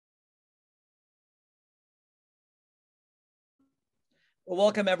Well,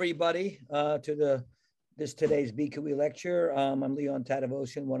 welcome everybody to today's BQE lecture. I'm Leon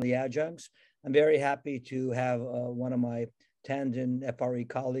Tadavosian, one of the adjuncts. I'm very happy to have one of my Tandon FRE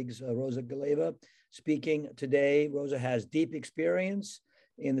colleagues, Roza Galeeva, speaking today. Roza has deep experience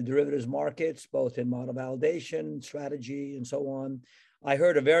in the derivatives markets, both in model validation, strategy, and so on. I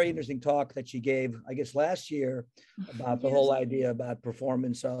heard a very interesting talk that she gave, I guess, last year about the whole idea about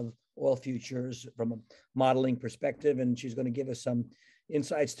performance of oil futures from a modeling perspective, and she's going to give us some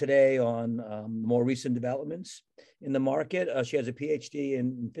insights today on more recent developments in the market. She has a PhD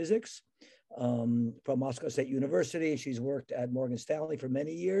in physics from Moscow State University. She's worked at Morgan Stanley for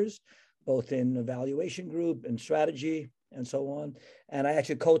many years, both in evaluation group and strategy and so on. And I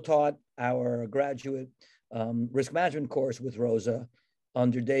actually co-taught our graduate risk management course with Roza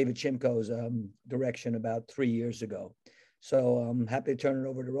under David Chimko's direction about 3 years ago. So I'm happy to turn it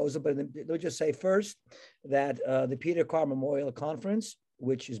over to Roza, but let me just say first that the Peter Carr Memorial Conference,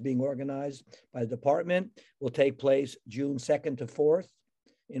 which is being organized by the department, will take place June 2nd to 4th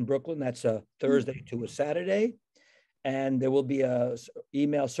in Brooklyn. That's a Thursday to a Saturday. And there will be a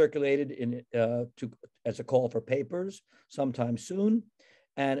email circulated as a call for papers sometime soon.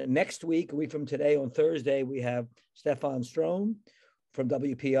 And next week, a week from today on Thursday, we have Stefan Strom from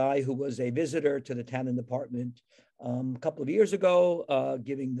WPI, who was a visitor to the Tandon department a couple of years ago,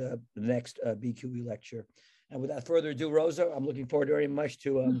 giving the next BQE lecture. And without further ado, Roza, I'm looking forward very much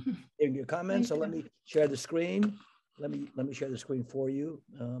to hearing your comments. So let me share the screen. Let me share the screen for you.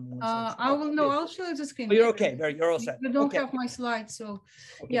 I'll show you the screen. Oh, you're okay. You're all set. You don't have my slides, so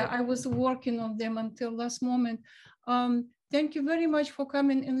okay. Yeah, I was working on them until last moment. Thank you very much for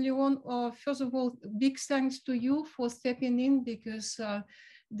coming in, Leon. First of all, big thanks to you for stepping in because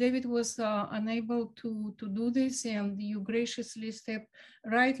David was unable to do this, and you graciously stepped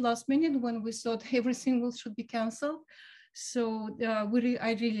right last minute when we thought everything should be canceled. So I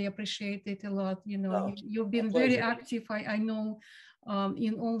really appreciate it a lot. You know, you've been very active. I know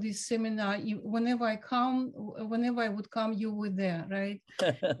in all these seminars, whenever I would come, you were there, right?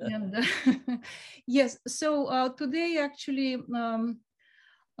 And yes, so today actually,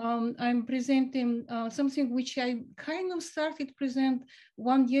 I'm presenting something which I kind of started present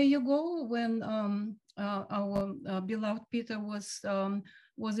 1 year ago when our beloved Peter was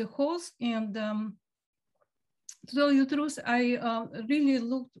a host. And to tell you the truth, I really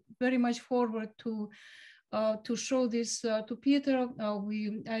looked very much forward to show this to Peter.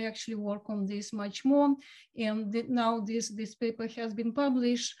 I actually work on this much more, and now this paper has been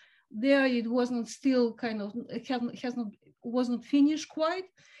published. There, it wasn't still kind of wasn't finished quite,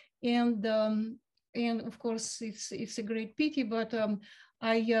 and of course it's a great pity. But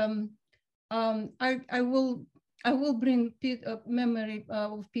I will bring memory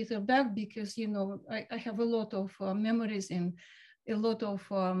of Peter back because I have a lot of memories and a lot of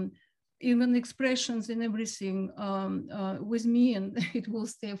even expressions and everything with me, and it will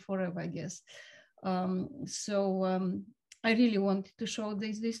stay forever, I guess. I really wanted to show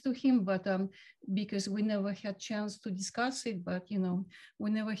this to him, but because we never had chance to discuss it, but we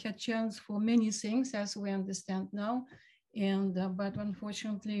never had chance for many things as we understand now, and but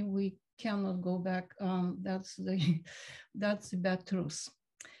unfortunately we cannot go back. That's the bad truth.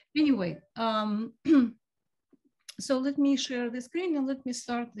 Anyway, so let me share the screen and let me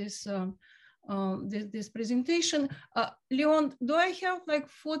start this this presentation. Leon, do I have like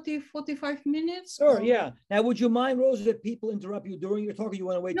 45 minutes? Sure, yeah. Now, would you mind, Rosa, that people interrupt you during your talk, or you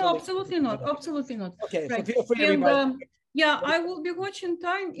want to wait? No, absolutely not. Absolutely not. Okay, right. So feel free, everybody. Yeah, I will be watching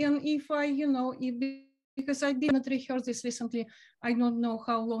time, and if I, because I didn't rehearse this recently, I don't know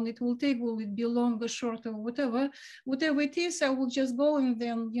how long it will take. Will it be longer, shorter, whatever it is? I will just go, and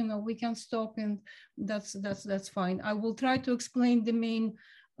then we can stop, and that's fine. I will try to explain the main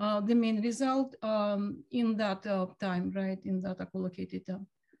result in that time, right? In that allocated time.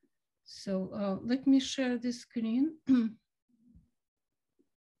 So let me share the screen.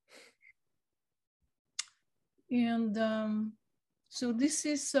 And so this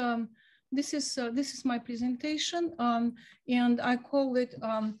is my presentation, and I call it.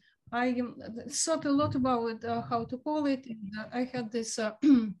 I thought a lot about how to call it. And, I had this.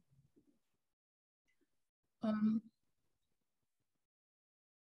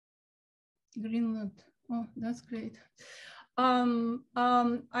 Greenland. Oh, that's great.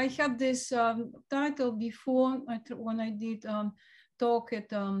 I had this title before when I did talk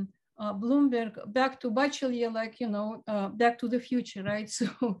at Bloomberg back to Bachelier, like, back to the future, right?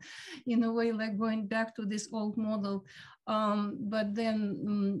 So in a way, like going back to this old model, but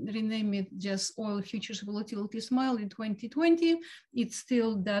then rename it just Oil Futures Volatility Smile in 2020. It's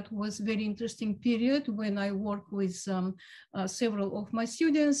still, that was very interesting period when I worked with several of my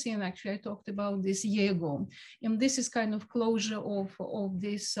students, and actually I talked about this a year ago. And this is kind of closure of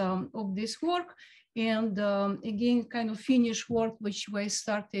this work. And again, kind of finish work, which I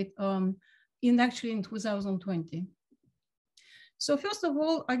started in 2020. So first of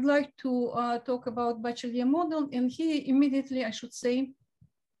all, I'd like to talk about Bachelier model. And here immediately I should say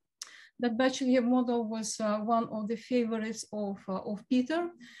that Bachelier model was one of the favorites of Peter.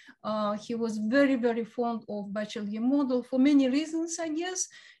 He was very, very fond of Bachelier model for many reasons, I guess.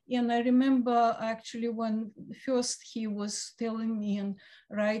 And I remember actually when first he was telling me and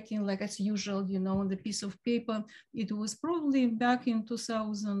writing, like as usual, on the piece of paper, it was probably back in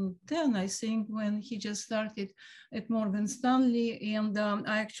 2010, I think, when he just started at Morgan Stanley. And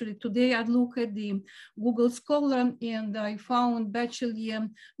I actually, today I look at the Google Scholar and I found Bachelier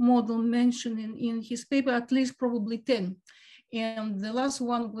model mentioned in his paper, at least probably 10. And the last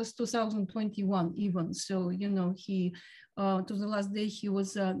one was 2021 even. So, he, to the last day, he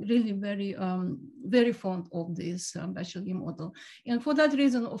was really very, very fond of this Bachelier model. And for that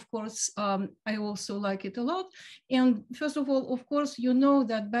reason, of course, I also like it a lot. And first of all, of course,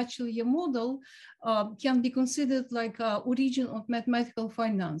 that Bachelier model can be considered like origin of mathematical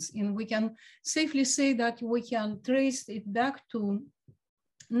finance. And we can safely say that we can trace it back to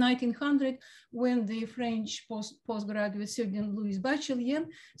 1900, when the French postgraduate surgeon Louis Bachelier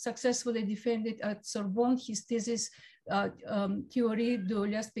successfully defended at Sorbonne his thesis, Théorie de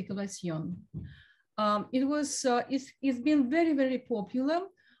la spéculation. It's been very, very popular.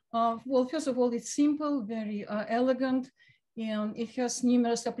 Well, first of all, it's simple, very elegant, and it has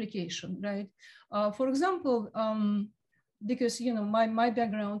numerous applications, right? For example, because my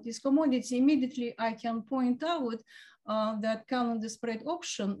background is commodity, immediately I can point out that calendar spread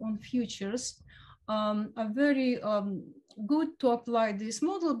option on futures are very good to apply this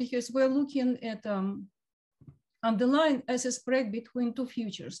model, because we're looking at underlying as a spread between two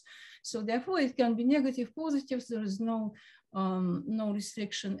futures. So therefore it can be negative, positive. There is no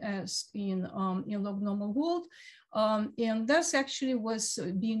restriction as in log normal world. And that's actually was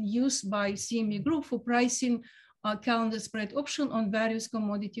being used by CME Group for pricing calendar spread option on various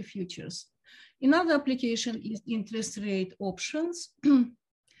commodity futures. Another application is interest rate options.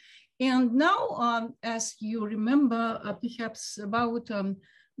 And now, as you remember, perhaps about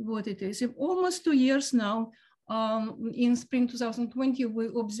what it is, almost 2 years now, in spring 2020, we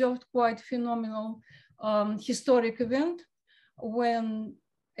observed quite phenomenal historic event when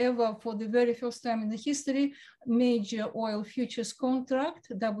for the very first time in the history, major oil futures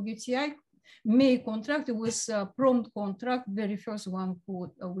contract, WTI, May contract, it was a prompt contract, very first one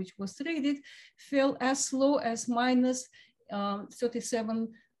which was traded, fell as low as minus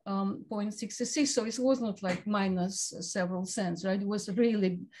 37.66. So it was not like minus several cents, right? It was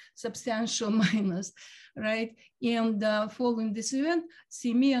really substantial minus, right? And following this event,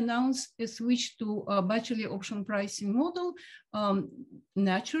 CME announced a switch to a Bachelier option pricing model,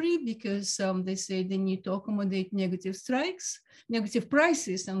 naturally, because they say they need to accommodate negative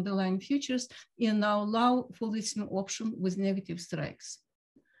prices underlying futures, and now allow for listing option with negative strikes.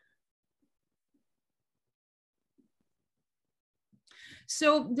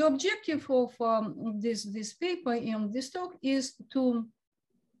 So the objective of this paper and this talk is to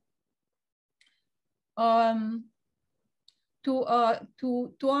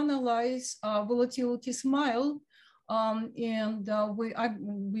analyze volatility smile, and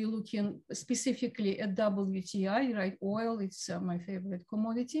we're looking specifically at WTI, right? Oil, it's my favorite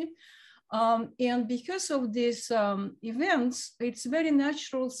commodity. And because of these events, it's very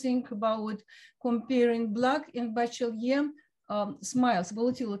natural to think about comparing black and Bachelier smiles,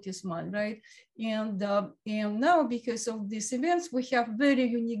 volatility smile, right? And now, because of these events, we have very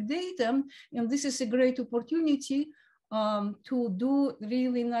unique data, and this is a great opportunity to do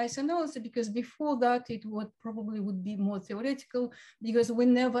really nice analysis, because before that, it probably would be more theoretical, because we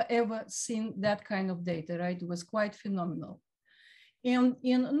never ever seen that kind of data, right? It was quite phenomenal. And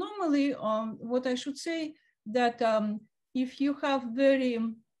normally, what I should say that if you have very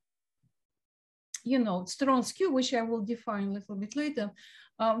strong skew, which I will define a little bit later,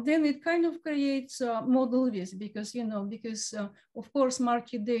 then it kind of creates model risk, because, of course,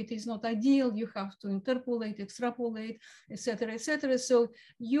 market data is not ideal. You have to interpolate, extrapolate, et cetera, et cetera. So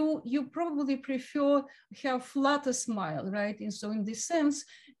you probably prefer have flatter smile, right? And so in this sense,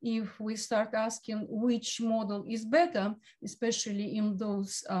 if we start asking which model is better, especially in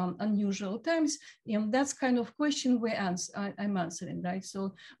those unusual times, and that's kind of question I'm answering, right?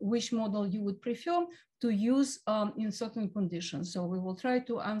 So which model you would prefer to use in certain conditions. So we will try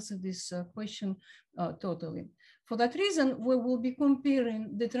to answer this question totally. For that reason, we will be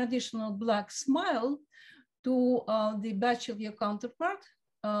comparing the traditional black smile to the Bachelier counterpart.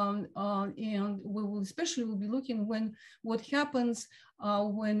 And we will especially be looking what happens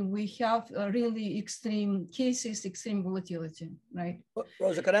when we have really extreme cases, extreme volatility, right?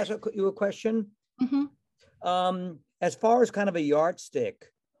 Rosa, could I ask you a question? Mm-hmm. As far as kind of a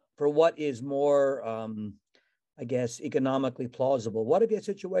yardstick for what is more, I guess, economically plausible, what if you had a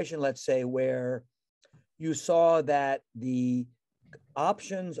situation, let's say, where you saw that the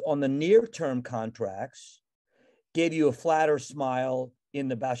options on the near-term contracts gave you a flatter smile in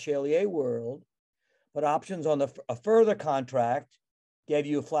the Bachelier world, but options on a further contract gave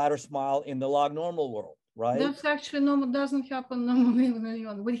you a flatter smile in the log normal world, right? That's actually normal, doesn't happen normally in the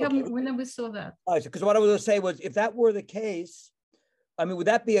million. We never saw that. Because what I was going to say was, if that were the case, I mean, would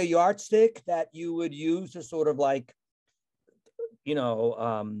that be a yardstick that you would use to sort of like, you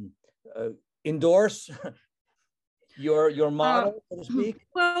know, endorse your model, so to speak?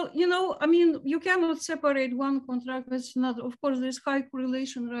 Well, you know, I mean, you cannot separate one contract. It's not, of course, there's high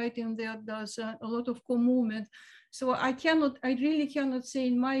correlation, right? And there's a lot of co-movement. So I really cannot say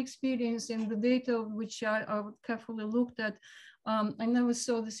in my experience in the data which I carefully looked at, I never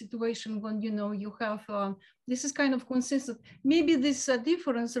saw the situation when, you know, you have, this is kind of consistent. Maybe this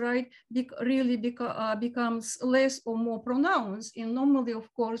difference, right, really becomes less or more pronounced. And normally,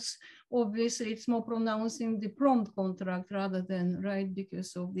 of course, obviously it's more pronounced in the prompt contract rather than, right,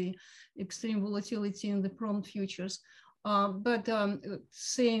 because of the extreme volatility in the prompt futures. But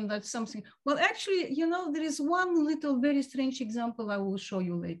saying that something, well, actually, you know, there is one little very strange example I will show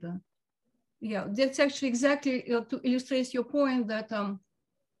you later. Yeah, that's actually exactly to illustrate your point that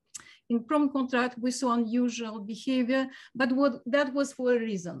in prompt contract, we saw unusual behavior, but that was for a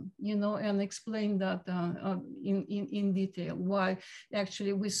reason, you know, and explain that in detail, why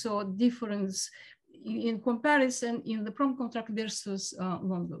actually we saw difference in comparison in the prompt contract versus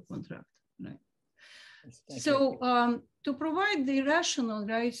longer contract, right? So to provide the rationale,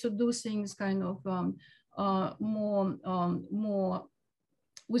 right, so do things kind of more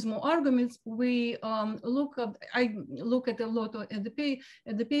with more arguments, we I look at a lot at the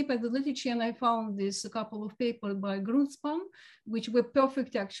paper, the literature, and I found this a couple of papers by Grunspan, which were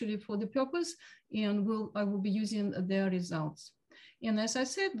perfect actually for the purpose, and I will be using their results. And as I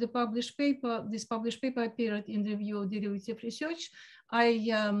said, this published paper appeared in the Review of Derivative Research.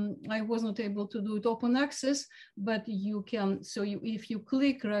 I was not able to do it open access, but you can, so if you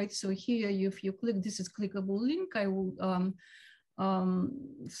click, right, so here, if you click, this is clickable link, I will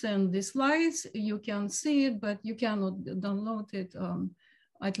send the slides, you can see it, but you cannot download it,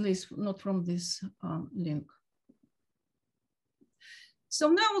 at least not from this link. So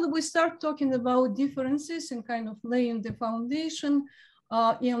now we start talking about differences and kind of laying the foundation,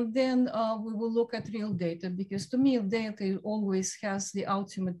 and then we will look at real data, because to me, data always has the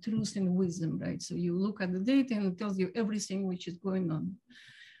ultimate truth and wisdom, right? So you look at the data and it tells you everything which is going on.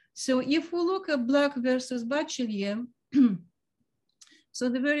 So if we look at Black versus Bachelier, so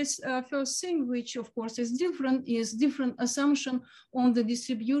the very first thing, which of course is different assumption on the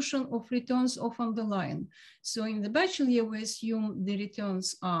distribution of returns of underlying. So in the Bachelier, we assume the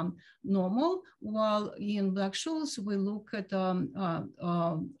returns are normal, while in Black-Scholes, we look at log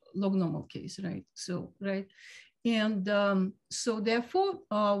normal case, right? So, right. And so therefore,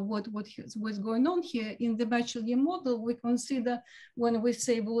 what's going on here in the Bachelier model, we consider when we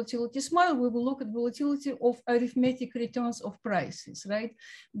say volatility smile, we will look at volatility of arithmetic returns of prices, right?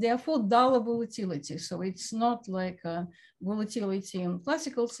 Therefore, dollar volatility. So it's not like volatility in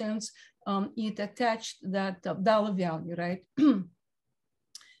classical sense, it attached that dollar value, right?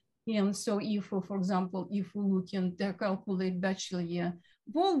 And so if, for example, if we look and calculate Bachelier,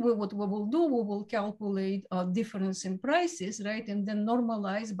 well, what we will do, we will calculate difference in prices, right? And then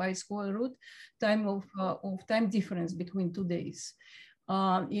normalize by square root time of time difference between 2 days.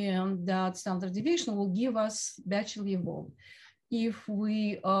 And that standard deviation will give us Bachelier vol. If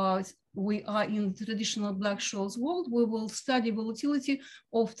we are in traditional Black-Scholes world, we will study volatility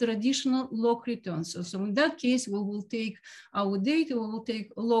of traditional log returns. So in that case, we will take our data, we will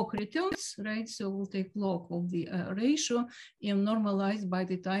take log returns, right? So we'll take log of the ratio and normalize by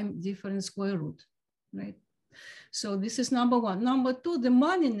the time difference square root, right? So this is number one. Number two, the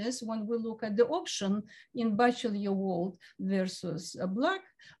moneyness, when we look at the option in Bachelier world versus black.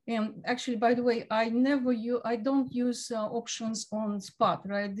 And actually, by the way, I don't use options on spot,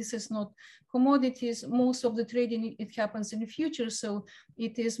 right? This is not commodities. Most of the trading, it happens in the future. So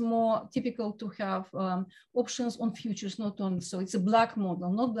it is more typical to have options on futures, not on, so it's a black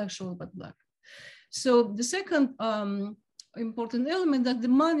model, not Black-Scholes, but black. So the second important element, that the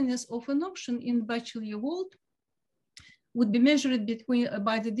moneyness of an option in Bachelier world would be measured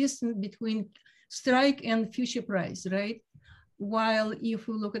by the distance between strike and future price, right? While if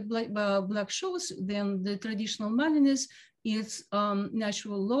we look at Black-Scholes, then the traditional moneyness is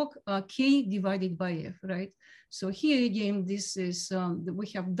natural log K divided by F, right? So here again, this is, we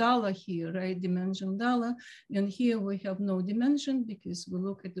have dollar here, right? Dimension dollar. And here we have no dimension because we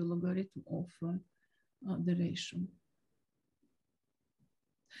look at the logarithm of the ratio.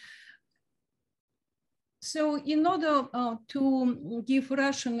 So in order to give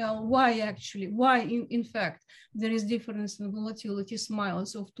rationale why in fact there is difference in volatility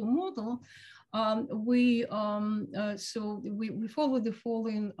smiles of two model, we follow the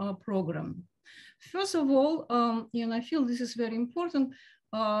following program. First of all, and I feel this is very important,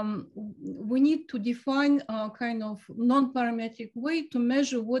 we need to define a kind of non-parametric way to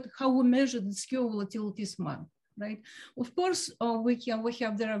measure how we measure the skew volatility smile. Right. Of course,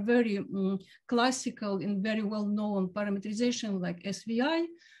 there are very classical and very well-known parameterization like SVI,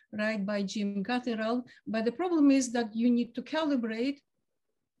 right, by Jim Gatteral. But the problem is that you need to calibrate,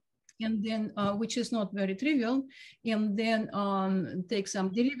 and then which is not very trivial, and then take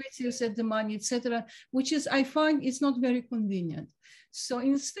some derivatives at the money, etc., which is, I find, it's not very convenient. So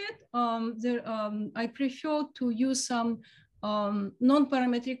instead, I prefer to use some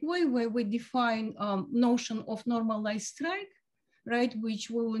non-parametric way where we define notion of normalized strike, right, which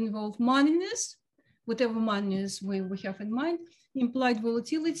will involve moneyness, whatever moneyness we have in mind, implied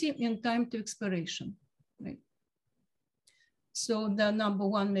volatility, and time to expiration, right? So the number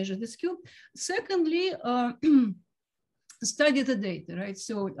one, measure the skew. Secondly, study the data, right?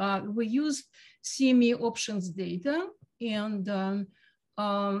 So we use CME options data, and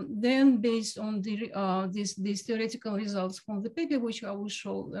then based on these theoretical results from the paper, which I will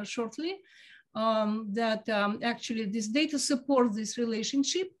show shortly, that actually this data supports this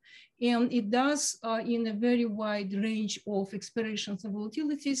relationship, and it does in a very wide range of expirations and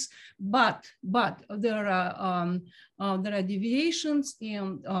volatilities, but there are deviations,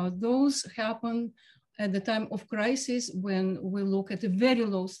 and those happen at the time of crisis when we look at a very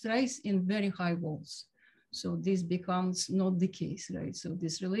low strikes and very high vols. So this becomes not the case, right? So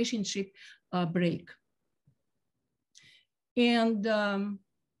this relationship break. And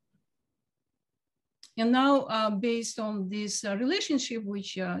now based on this relationship,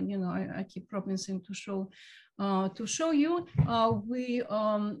 which I keep promising to show you, we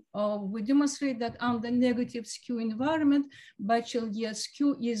demonstrate that under negative skew environment, Bachelier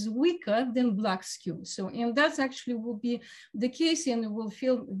skew is weaker than black skew. So, and that's actually will be the case, and it will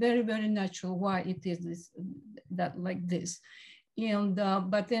feel very, very natural why it is like this. And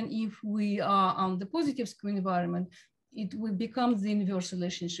but then if we are on the positive skew environment, it will become the inverse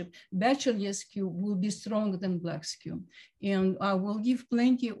relationship. Bachelier skew will be stronger than black skew. And I will give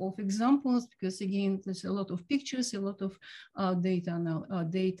plenty of examples because again, there's a lot of pictures, a lot of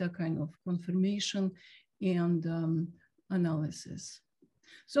data kind of confirmation and analysis.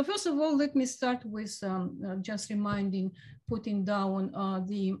 So first of all, let me start with just putting down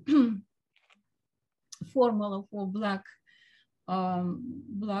the formula for black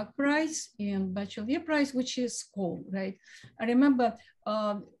price and Bachelier price, which is call, right? I remember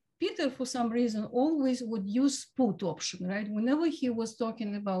Peter, for some reason, always would use put option, right? Whenever he was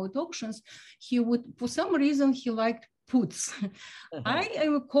talking about options, he would, for some reason, he liked puts. I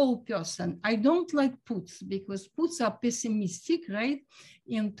am a call person. I don't like puts because puts are pessimistic, right?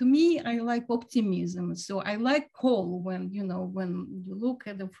 And to me, I like optimism. So I like call when you look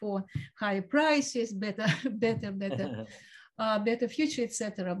at them for higher prices, better future,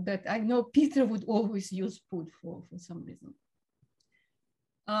 etc. But I know Peter would always use put for some reason.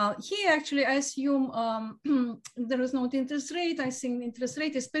 Here, actually, I assume there is no interest rate. I think interest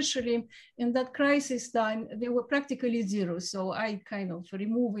rate, especially in that crisis time, they were practically zero. So I kind of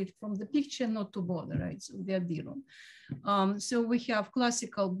remove it from the picture, not to bother, right? So they're zero. So we have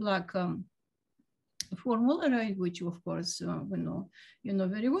classical black formula, right, which of course we know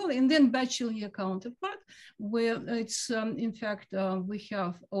very well, and then Bachelier counterpart, where it's in fact we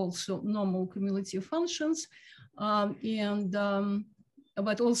have also normal cumulative functions,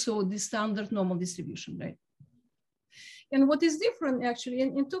 but also the standard normal distribution, right? And what is different actually,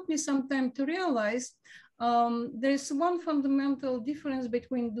 and it took me some time to realize, there is one fundamental difference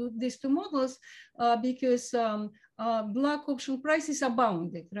between these two models because black option prices are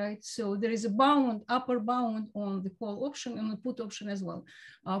bounded, right? So there is a bound, upper bound on the call option and the put option as well.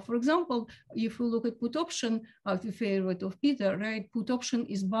 For example, if we look at put option, the favorite of Peter, right? Put option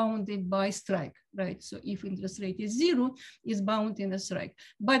is bounded by strike, right? So if interest rate is 0, it's bound in a strike.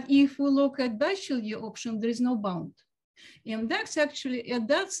 But if we look at Bachelier option, there is no bound. And that's actually,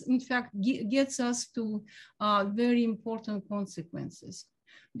 that's in fact gets us to very important consequences.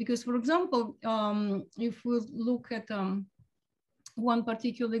 Because for example, if we look at one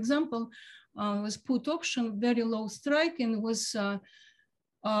particular example, was put option, very low strike, and was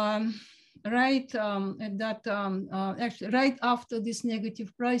right at that, actually right after this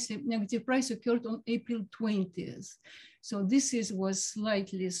negative price occurred on April 20th. So this was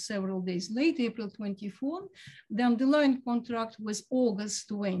slightly several days later, April 24. The underlying contract was August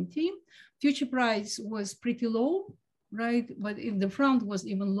 20. Future price was pretty low, right? But if the front was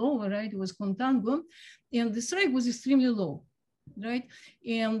even lower, right? It was Tandon, and the strike was extremely low, right?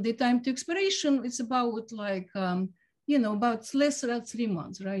 And the time to expiration, it's about like, you know, about less than 3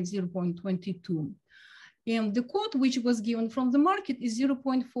 months, right? 0.22. And the quote which was given from the market is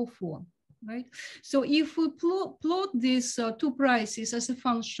 0.44. Right. So if we plot these two prices as a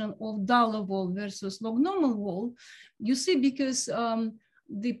function of dollar vol versus log normal vol, you see because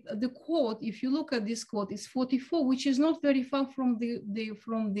the quote, if you look at this quote, is 44, which is not very far from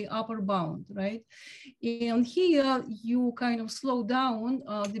the upper bound, right? And here you kind of slow down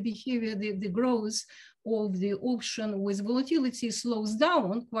the behavior, the growth of the auction with volatility slows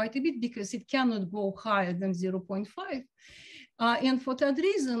down quite a bit because it cannot go higher than 0.5. And for that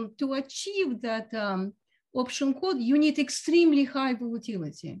reason, to achieve that option quote, you need extremely high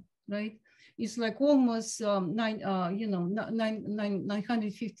volatility, right? It's like almost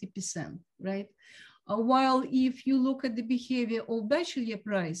 950%, right? While if you look at the behavior of Bachelier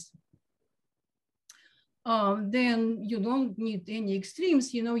price, then you don't need any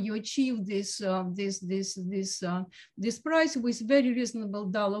extremes. You know, you achieve this price with very reasonable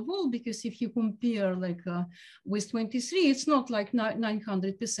dollar vol, because if you compare like with 23, it's not like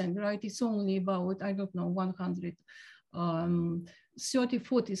 900%, right? It's only about, I don't know, 130,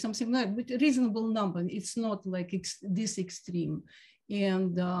 40, something like that, but a reasonable number. It's not like this extreme.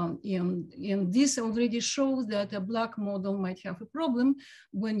 And this already shows that a black model might have a problem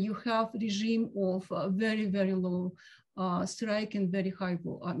when you have regime of very, very low strike and very high,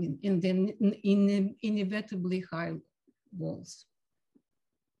 I mean, and then inevitably high vols.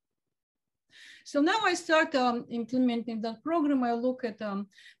 So now I start implementing that program. I look at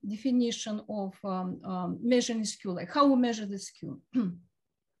definition of measuring skew, like how we measure the skew.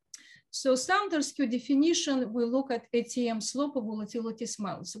 So standard skew definition, we look at ATM slope of volatility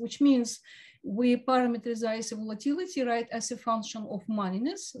smiles, which means we parameterize volatility, right, as a function of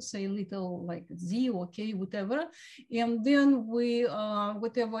moneyness, say little like Z or K, whatever. And then we,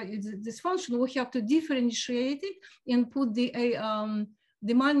 whatever is this function, we have to differentiate it and put the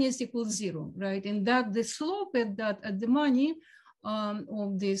moneyness equals 0, right? And that the slope at the money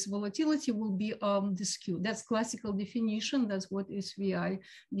of this volatility will be the skew. That's classical definition. That's what SVI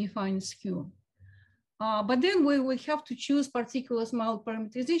defines skew. But then we will have to choose particular smile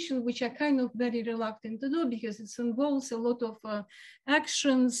parameterization, which I'm kind of very reluctant to do because it involves a lot of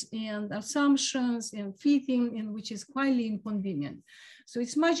actions and assumptions and fitting, and which is highly inconvenient. So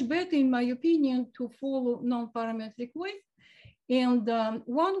it's much better, in my opinion, to follow non-parametric way. And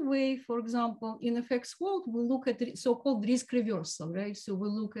one way, for example, in FX world, we look at the so-called risk reversal, right? So we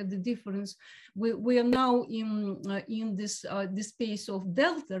look at the difference. We are now in this space of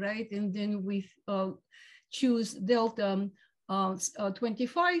delta, right? And then we choose delta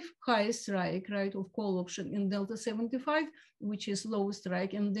 25 highest strike, right, of call option, and delta 75, which is lowest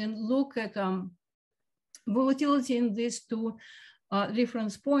strike, and then look at volatility in these two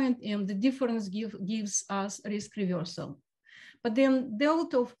reference point, and the difference gives us risk reversal. But then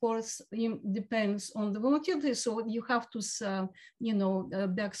delta, of course, depends on the volatility. So you have to,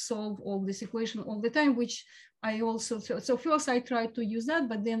 back solve all this equation all the time, which I also, so first I tried to use that,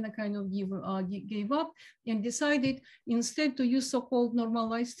 but then I kind of gave up and decided instead to use so-called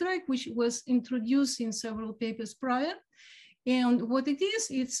normalized strike, which was introduced in several papers prior. And what it is,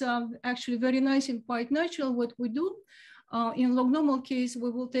 it's actually very nice and quite natural what we do. In log normal case,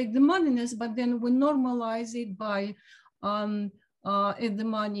 we will take the moneyness, but then we normalize it by at the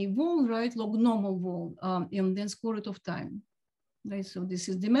money vol, right, log normal vol, and then square root of time, right? So this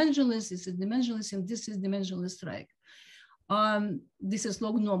is dimensionless, and this is dimensionless strike. this is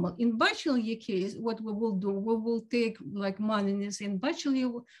log normal. In Bachelier case, what we will do, we will take like moneyness in Bachelier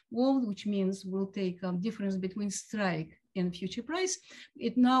world, which means we'll take difference between strike and future price.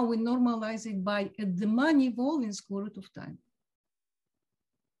 Now we normalize it by the money vol in square root of time.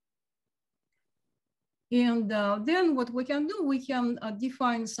 And then what we can do, we can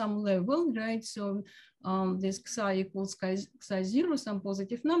define some level, right? So this psi equals psi 0, some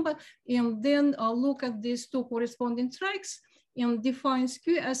positive number, and then look at these two corresponding strikes and define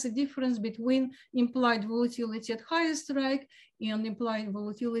Q as a difference between implied volatility at highest strike and implied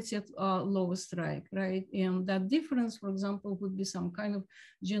volatility at lowest strike, right? And that difference, for example, would be some kind of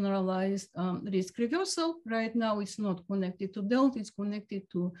generalized risk reversal. Right now, it's not connected to delta, it's connected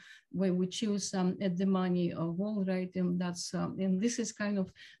to where we choose at the money vol, right? And that's, and this is kind of,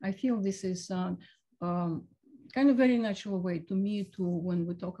 I feel this is kind of very natural way to me to, when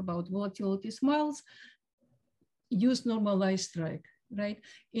we talk about volatility smiles, use normalized strike, right?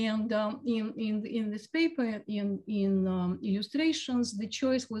 And in this paper, in illustrations, the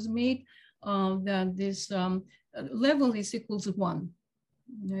choice was made that this level is equals 1,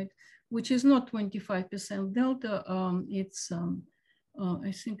 right? Which is not 25% delta. It's,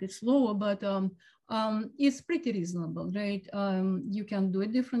 I think it's lower, but it's pretty reasonable, right? You can do a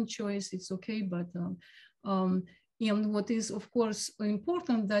different choice, it's okay, but and what is, of course,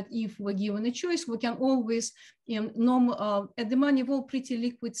 important that if we're given a choice, we can always, at the money vol, pretty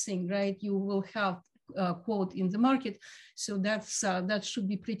liquid thing, right? You will have quote in the market. So that's that should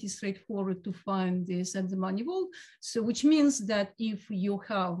be pretty straightforward to find this at the money vol. So which means that if you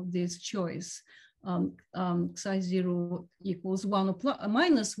have this choice, psi 0 equals 1 or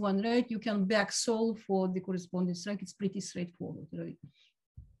minus 1, right? You can back solve for the corresponding strike. It's pretty straightforward, right?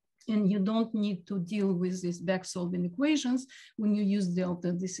 And you don't need to deal with these back solving equations when you use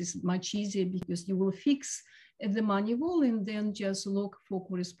delta. This is much easier because you will fix at the money vol and then just look for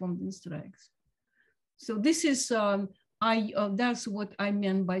corresponding strikes. So this is, that's what I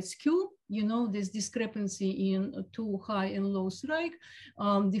meant by skew, you know, this discrepancy in too high and low strike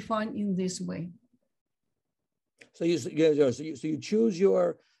defined in this way. So you choose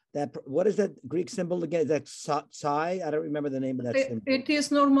your, that, what is that Greek symbol again? Is that psi? I don't remember the name of that symbol. It is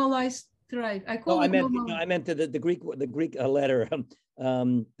normalized strike. I call it no, I meant the Greek letter, the Greek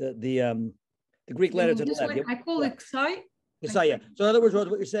letter to the left. I call it psi. Psi, yeah. So in other words, what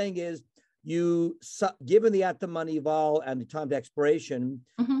you're saying is, you, given the at the money vol and the time to expiration,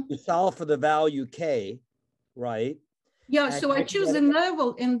 you solve for the value K, right? Yeah, so I choose the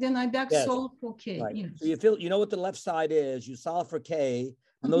level and then I back solve for K. Right. Yes. So you feel, you know what the left side is, you solve for K,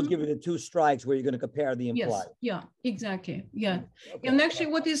 and those give you the two strikes where you're going to compare the implied. Yes, yeah, exactly, yeah. Okay. And actually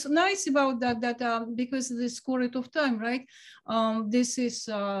what is nice about that, because the square root of time, right? This is,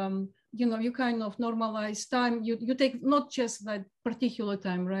 you know, you kind of normalize time. You take not just that particular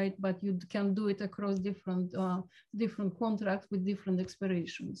time, right? But you can do it across different different contracts with different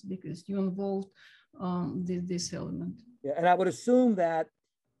expirations because you involved this element. Yeah, and I would assume that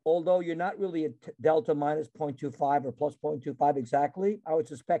although you're not really at delta minus 0.25 or plus 0.25 exactly, I would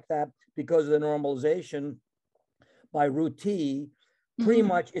suspect that because of the normalization by root T, pretty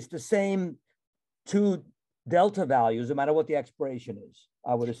much it's the same two delta values, no matter what the expiration is,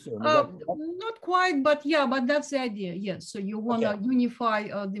 I would assume. Not quite, but yeah, but that's the idea, yes. So you want to unify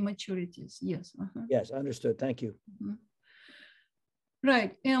the maturities, yes. Yes, understood, thank you.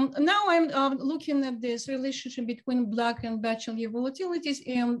 Right, and now I'm looking at this relationship between Black and Bachelier volatilities,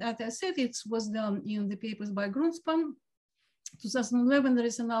 and as I said, it was done in the papers by Grunspan. 2011, there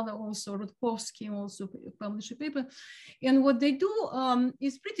is another also, Rutkowski also published a paper. And what they do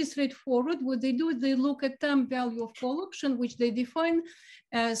is pretty straightforward. What they do, they look at time value of call option, which they define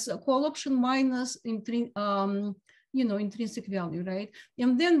as a call option minus intrinsic value, right?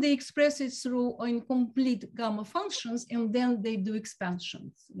 And then they express it through incomplete gamma functions, and then they do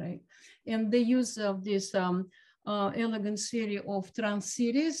expansions, right? And they use this elegant theory of trans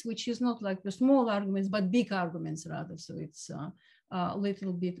series, which is not like the small arguments, but big arguments rather. So it's a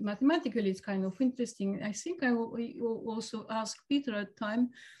little bit mathematically, it's kind of interesting. I think I will also ask Peter at time,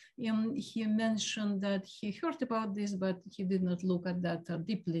 and he mentioned that he heard about this, but he did not look at that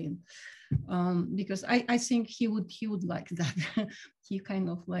deeply, because I think he would like that. He kind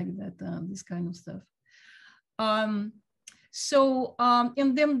of like that, this kind of stuff. And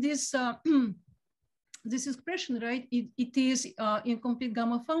then this this expression, right, it is incomplete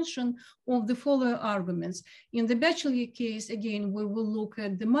gamma function of the following arguments. In the Bachelier case, again, we will look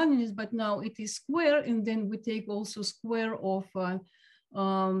at the moneyness, but now it is square, and then we take also square of,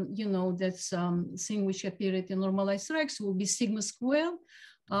 that's thing which appeared in normalized strikes will be sigma square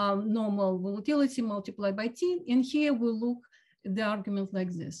normal volatility multiplied by T. And here we look at the argument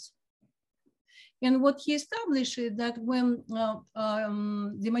like this. And what he established is that when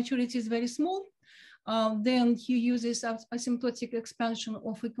the maturity is very small, then he uses asymptotic expansion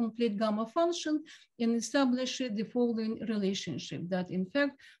of a complete gamma function and establishes the following relationship, that in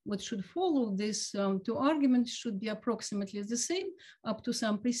fact, what should follow these two arguments should be approximately the same up to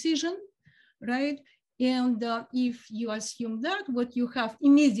some precision, right? And if you assume that, what you have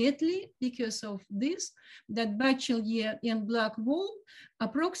immediately, because of this, that Bachelier and black hole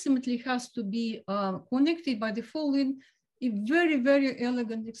approximately has to be connected by the following a very, very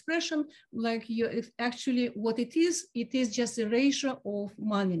elegant expression, like you actually what it is just a ratio of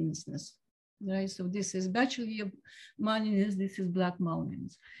Mallinesness, right? So this is Bachelier Mallinesness, this is black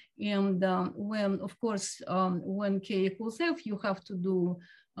Mallinesness. And when, of course, when K equals F, you have to do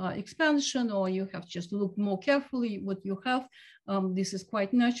expansion, or you have just look more carefully what you have. This is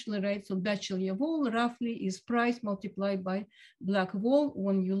quite naturally, right? So Bachelier wall roughly is price multiplied by black wall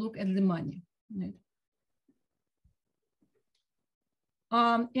when you look at the money, right?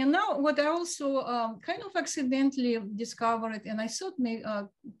 And now what I also kind of accidentally discovered, and I thought maybe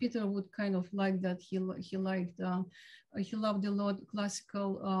Peter would kind of like that. He loved a lot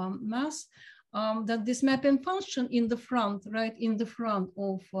classical math. That this mapping function in the front, right, in the front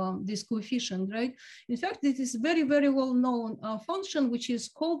of this coefficient, right? In fact, it is very, very well-known function, which is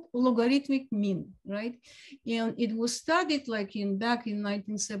called logarithmic mean, right? And it was studied like back in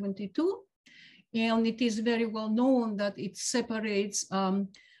 1972. And it is very well known that it separates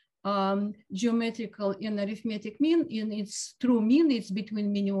geometrical and arithmetic mean. In its true mean, it's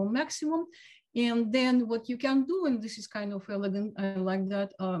between minimum and maximum. And then what you can do, and this is kind of elegant, I like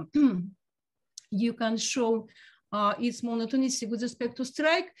that, you can show its monotonicity with respect to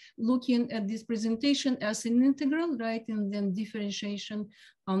strike, looking at this presentation as an integral, right? And then differentiation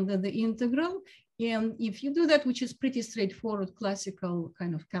under the integral. And if you do that, which is pretty straightforward, classical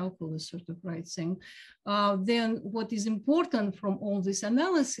kind of calculus sort of right thing, then what is important from all this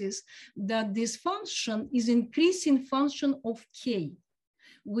analysis, that this function is increasing function of K,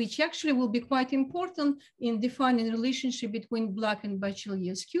 which actually will be quite important in defining relationship between black and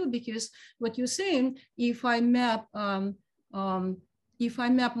Bachelier skew, because what you're saying, if I map my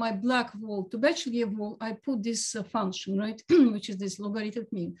black wall to Bachelier wall, I put this function, right, which is this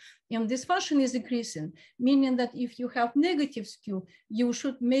logarithmic mean. And this function is increasing, meaning that if you have negative skew, you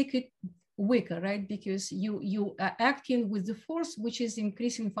should make it weaker, right? Because you are acting with the force, which is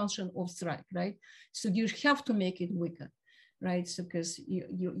increasing function of strike, right? So you have to make it weaker, right? So because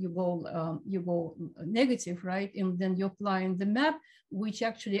you go negative, right? And then you apply in the map, which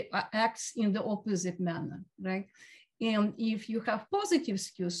actually acts in the opposite manner, right? And if you have positive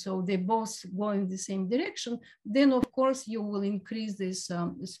skew, so they both go in the same direction, then of course you will increase this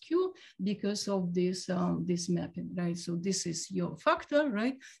skew because of this this mapping, right? So this is your factor,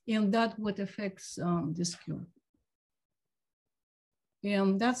 right? And that what affects the skew.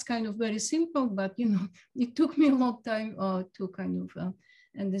 And that's kind of very simple, but you know, it took me a long time to kind of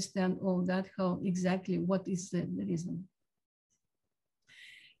understand all that, how exactly what is the reason.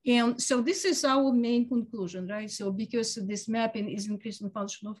 And so this is our main conclusion, right? So because this mapping is increasing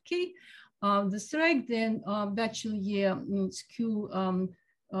function of K, the strike, then Bachelier skew,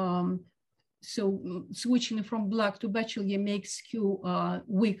 so switching from black to Bachelier makes skew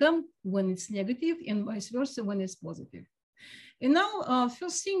weaker when it's negative and vice versa when it's positive. And now,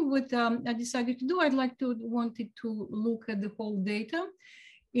 first thing what I decided to do, wanted to look at the whole data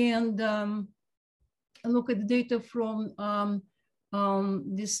and look at the data from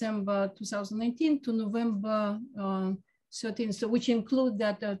December 2019 to November 13, so which include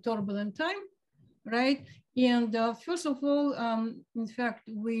that turbulent time, right? And first of all, in fact,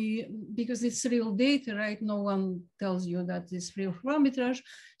 because it's real data, right? No one tells you that it's real arbitrage.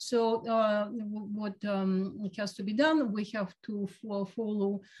 So what has to be done, we have to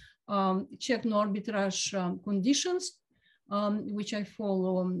follow check no arbitrage conditions, which I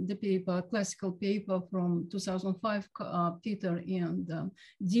follow the paper, classical paper from 2005, Peter and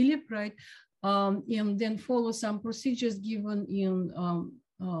Dilip, right? And then follow some procedures given in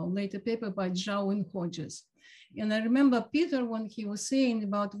later paper by Zhao and Hodges. And I remember Peter, when he was saying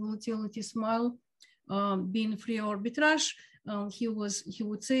about volatility smile being free arbitrage, he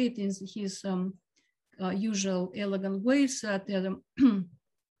would say it in his usual elegant ways that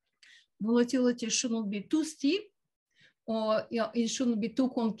volatility shouldn't be too steep, or it shouldn't be too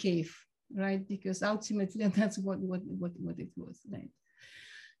concave, right? Because ultimately that's what it was, right?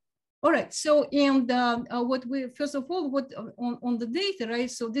 All right, so and what we, first of all, what on the data,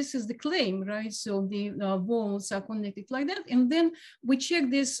 right? So this is the claim, right? So the vols are connected like that. And then we check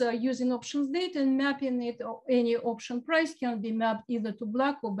this using options data and mapping it, any option price can be mapped either to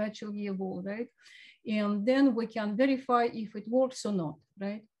black or Bachelier vol, right? And then we can verify if it works or not,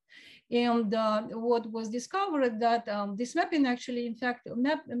 right? And what was discovered that this mapping actually, in fact,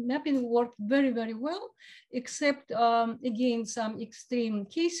 mapping worked very, very well, except again, some extreme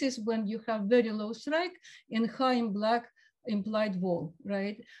cases when you have very low strike and high in black implied vol,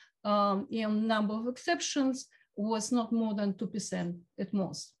 right? And number of exceptions was not more than 2% at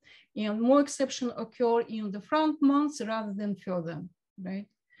most. And more exceptions occur in the front months rather than further, right?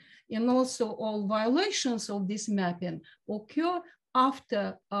 And also all violations of this mapping occur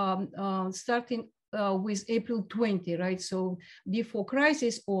after starting with April 20, right? So before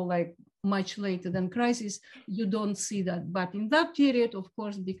crisis or like much later than crisis, you don't see that. But in that period, of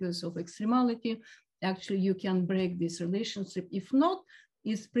course, because of extremality, actually you can break this relationship. If not,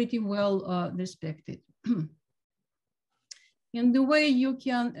 it's pretty well respected. And the way you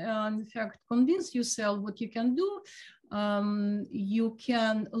can, in fact, convince yourself what you can do, you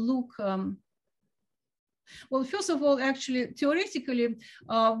can look, well, first of all, actually, theoretically,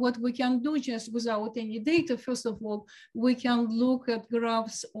 what we can do just without any data, first of all, we can look at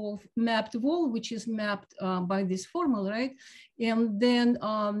graphs of mapped vol, which is mapped by this formula, right? And then,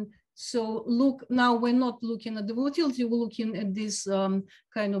 so look, now we're not looking at the volatility, we're looking at this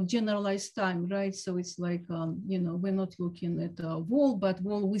kind of generalized time, right? So it's like, you know, we're not looking at vol, but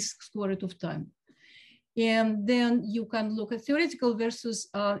vol with square root of time. And then you can look at theoretical versus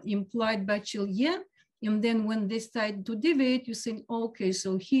implied Bachelier. And then when they start to deviate, you think, okay,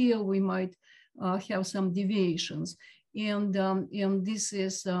 so here we might have some deviations. And this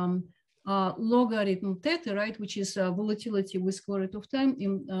is logarithm theta, right, which is volatility with square root of time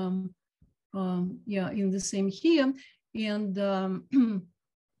in, yeah, in the same here. And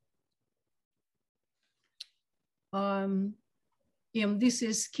and this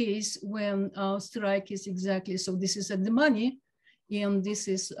is case when strike is exactly, so this is at the money, and this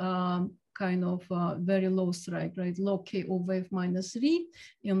is kind of very low strike, right? Log K over F minus 3,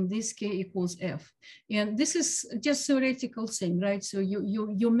 and this K equals F. And this is just theoretical thing, right? So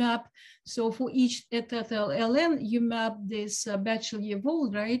you map, so for each theta ln, you map this Bachelier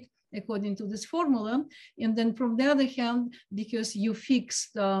vol, right? According to this formula. And then from the other hand, because you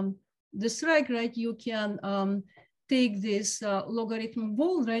fixed the strike, right, you can take this logarithm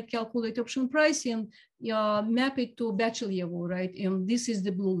vol, right, calculate option price and map it to Bachelier vol, right? And this is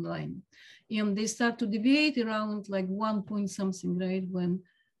the blue line. And they start to deviate around like 1 point something, right? When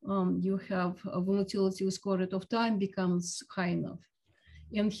you have a volatility with square root of time becomes high enough.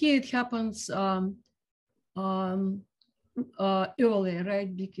 And here it happens earlier,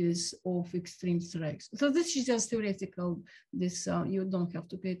 right? Because of extreme strikes. So this is just theoretical. This you don't have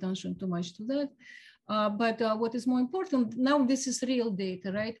to pay attention too much to that. But what is more important, now this is real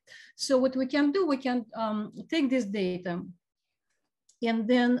data, right? So what we can do, we can take this data and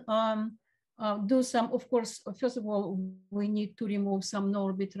then do some, of course, first of all, we need to remove some no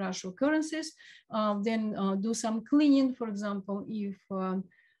arbitrage occurrences, then do some cleaning. For example, if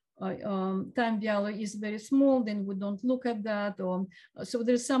time value is very small, then we don't look at that. Or, so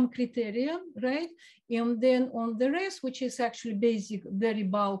there's some criteria, right? And then on the rest, which is actually basic, very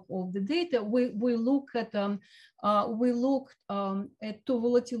bulk of the data, we look at two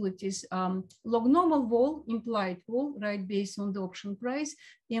volatilities, log normal vol, implied vol, right, based on the option price,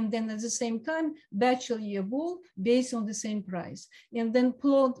 and then at the same time, Bachelier vol based on the same price, and then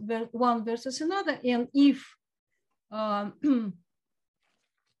plot one versus another, and if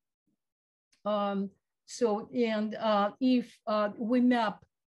if we map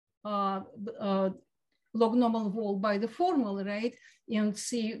log normal vol by the formula, right, and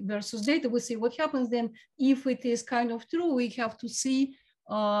see versus data, we see what happens. Then if it is kind of true, we have to see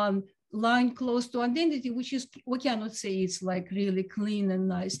line close to identity, which is, we cannot say it's like really clean and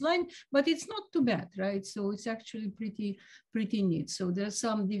nice line, but it's not too bad, right? So it's actually pretty neat. So there's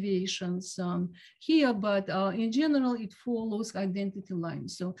some deviations here, but in general, it follows identity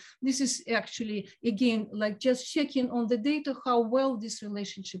lines. So this is actually, again, like just checking on the data, how well this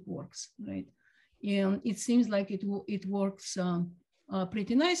relationship works, right? And it seems like it works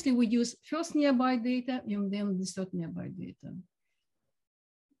pretty nicely. We use first nearby data and then the third nearby data.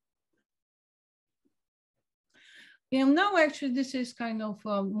 And now actually this is kind of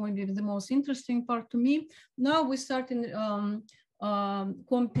maybe the most interesting part to me. Now we start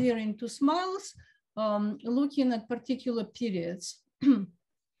comparing two smiles, looking at particular periods.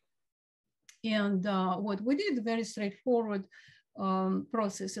 And what we did, very straightforward,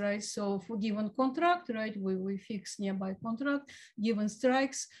 process, right? So for given contract, right, we fix nearby contract, given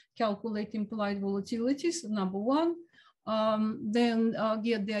strikes, calculate implied volatilities, number one. Then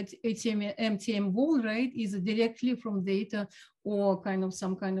get that MTM vol, right, is directly from data or kind of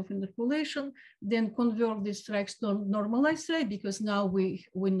some kind of interpolation, then convert the strikes to normalized strike, because now we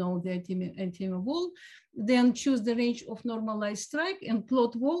know the MTM vol, then choose the range of normalized strike and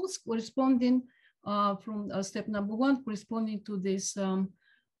plot vols corresponding from step number one, corresponding to this to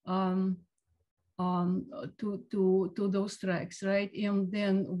those strikes, right? And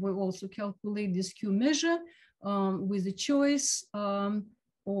then we also calculate this Q measure with the choice of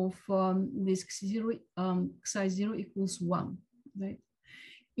this xi 0 equals 1, right?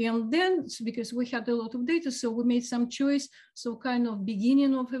 And then, because we had a lot of data, so we made some choice. So kind of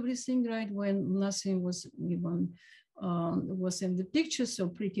beginning of everything, right, when nothing was even was in the picture, so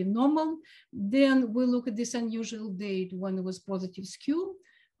pretty normal. Then we look at this unusual date when it was positive skew.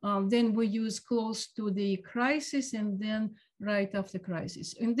 Then we use close to the crisis and then right after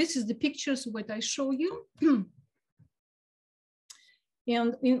crisis. And this is the pictures what I show you.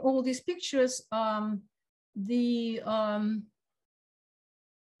 And in all these pictures, the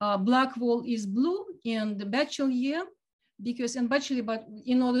black wall is blue and the Bachelier, because in Bachelier, but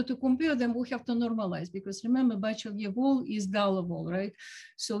in order to compare them, we have to normalize, because remember, Bachelier wall is dollar wall, right?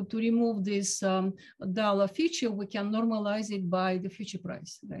 So to remove this dollar feature, we can normalize it by the future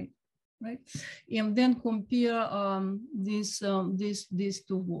price, right? And then compare these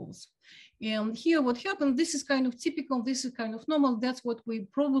two walls. And here what happened, this is kind of typical, this is kind of normal. That's what we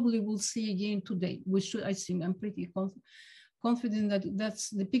probably will see again today, which I think I'm pretty confident that that's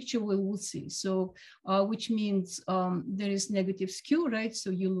the picture we will see. So, which means there is negative skew, right?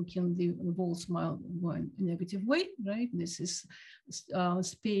 So you look in the wall smile going negative way, right? This is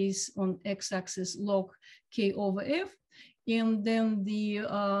space on x-axis log K over F. And then the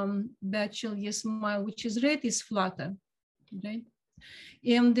Bachelier smile, which is red, is flatter, right?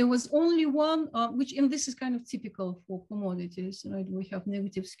 And there was only one, and this is kind of typical for commodities, right? We have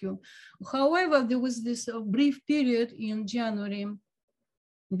negative skew. However, there was this brief period in January,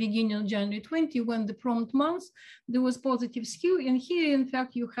 beginning of January 20, when the prompt months, there was positive skew. And here, in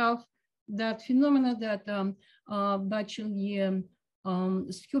fact, you have that phenomena that Bachelier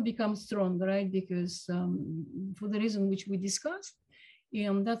skew becomes strong, right? Because for the reason which we discussed,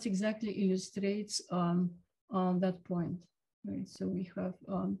 and that exactly illustrates that point. Right, so we have,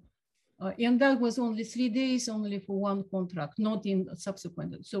 and that was only 3 days, only for one contract, not in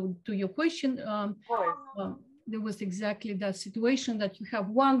subsequent. So to your question, there was exactly that situation that you have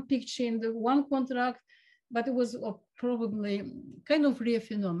one picture in the one contract, but it was probably kind of rare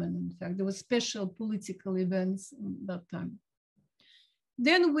phenomenon. In fact, there was special political events at that time.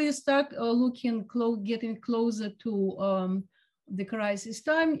 Then we start looking, getting closer to the crisis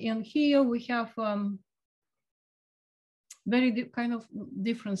time. And here we have very kind of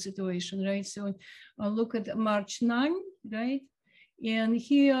different situation, right? So look at March 9, right? And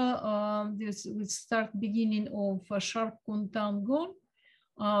here this we start beginning of a sharp contango.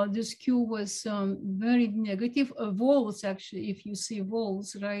 The skew was very negative. Vols, actually, if you see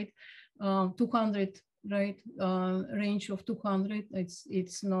vols, right, 200, right, range of 200.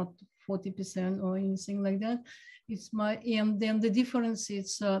 It's not 40% or anything like that. And then the difference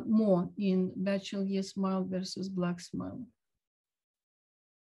is more in Bachelier smile versus black smile.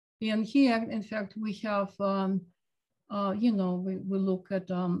 And here, in fact, we have, we look at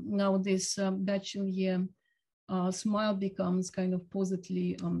now this Bachelier smile becomes kind of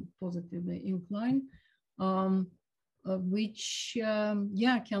positively inclined, which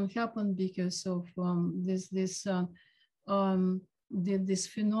can happen because of this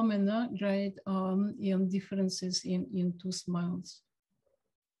phenomena, right? And differences in two smiles.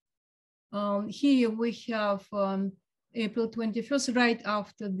 Here we have April 21st, right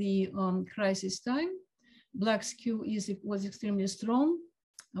after the crisis time. Black skew was extremely strong,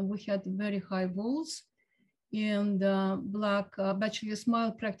 and we had very high vols, and black Bachelier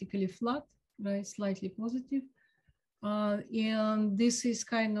smile practically flat, right, slightly positive. And this is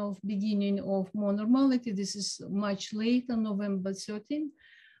kind of beginning of more normality. This is much later, November 13.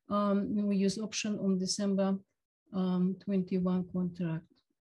 We use option on December 21 contract.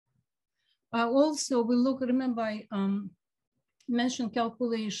 Also, we look, remember I mentioned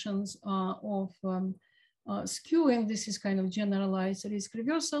calculations of skew, and this is kind of generalized risk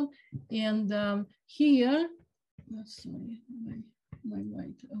reversal. And here, sorry, my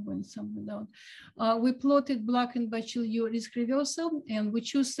light went somewhere down. We plotted black and Bachelier risk reversal, and we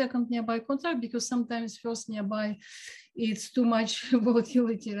choose second nearby contract because sometimes first nearby it's too much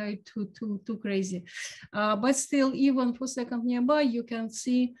volatility, right? Too crazy. But still, even for second nearby, you can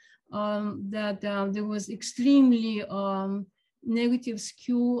see that there was extremely negative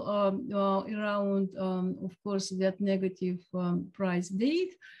skew around, of course, that negative price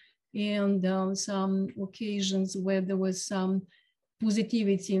date, and some occasions where there was some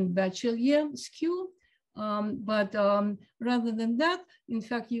positivity in Bachelier skew. But rather than that, in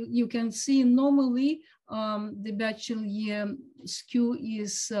fact, you can see normally the Bachelier skew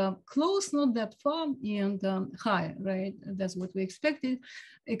is close, not that far, and higher, right? That's what we expected,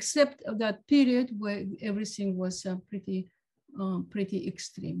 except that period where everything was pretty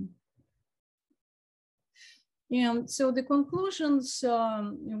extreme. And so the conclusions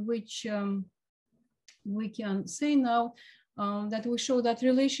which we can say now, that we show that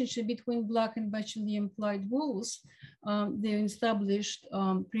relationship between Black and Bachelier implied vols, they established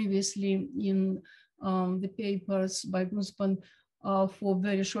previously in the papers by Greenspan for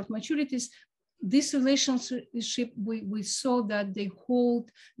very short maturities. This relationship, we saw that they hold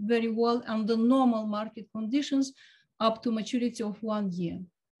very well under normal market conditions up to maturity of 1 year,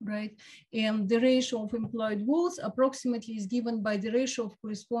 right? And the ratio of implied vols approximately is given by the ratio of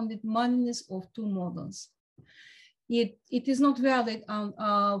corresponding moneyness of two models. It is not valid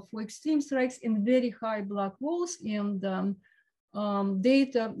for extreme strikes in very high black vols, and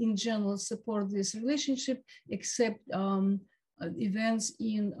data in general support this relationship, except events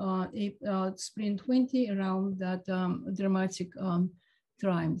in spring 20 around that dramatic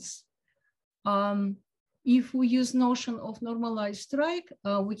times. If we use notion of normalized strike,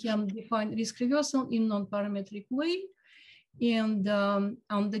 we can define risk reversal in non-parametric way. And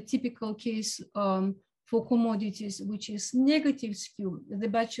on the typical case for commodities, which is negative skew, the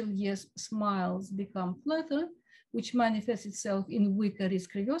Bachelier smiles become flatter, which manifests itself in weaker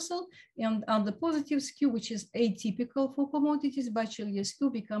risk reversal. And on the positive skew, which is atypical for commodities, Bachelier skew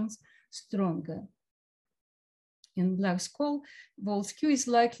becomes stronger. In black skull, vol skew is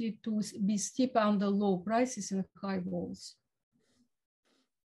likely to be steep under low prices and high vols.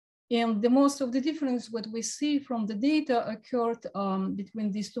 And the most of the difference, what we see from the data occurred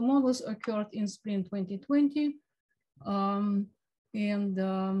between these two models occurred in spring 2020. And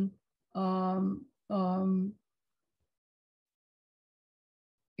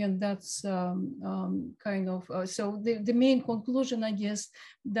that's kind of, so the main conclusion, I guess,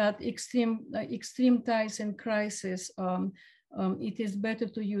 that extreme ties and crisis, it is better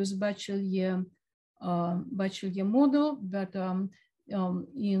to use Bachelier model, but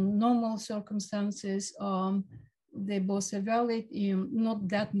in normal circumstances, they both are valid, not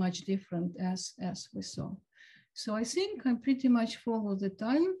that much different as we saw. So I think I pretty much followed the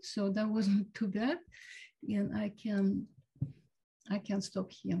time, so that wasn't too bad, and I can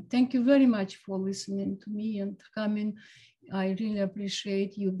stop here. Thank you very much for listening to me and coming. I really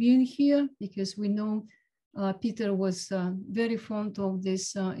appreciate you being here, because we know Peter was very fond of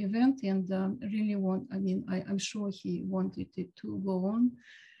this event, and really I'm sure he wanted it to go on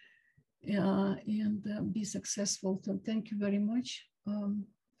and be successful. So thank you very much for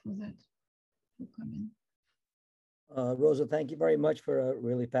that, for coming. Rosa, thank you very much for a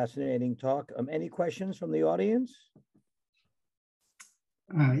really fascinating talk. Any questions from the audience?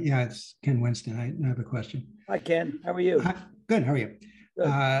 Yeah, it's Ken Winston. I have a question. Hi, Ken. How are you? Good. How are you?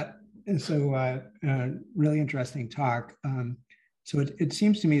 Good. Really interesting talk. So it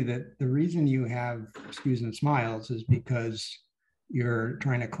seems to me that the reason you have skews and smiles is because you're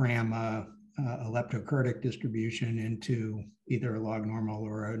trying to cram a leptokurtic distribution into either a log normal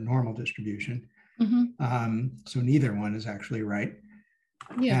or a normal distribution. Mm-hmm. So neither one is actually right.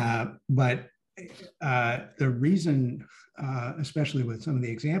 Yeah. But the reason, especially with some of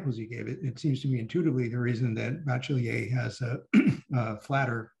the examples you gave, it seems to me intuitively the reason that Bachelier has a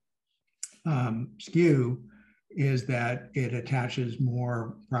flatter skew is that it attaches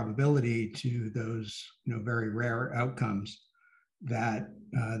more probability to those very rare outcomes that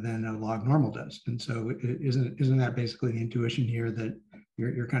than a log normal does. And so isn't that basically the intuition here, that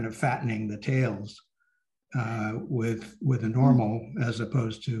you're kind of fattening the tails with a normal as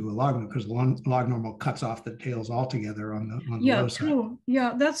opposed to a log normal, because log normal cuts off the tails altogether on the low side. True.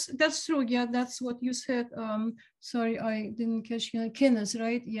 Yeah, that's true. Yeah, that's what you said. Sorry, I didn't catch you. Kenneth,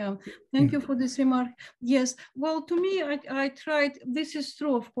 right? Yeah. Thank you for this remark. Yes. Well, to me, I tried. This is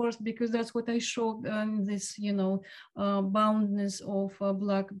true, of course, because that's what I showed. This, boundness of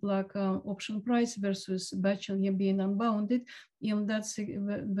black option price versus Bachelier being unbounded. And that's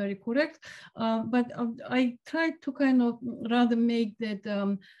very correct. But I tried to kind of rather make that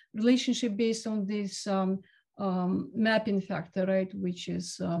relationship based on this mapping factor, right, which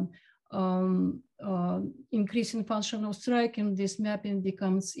is increase in functional strike, and this mapping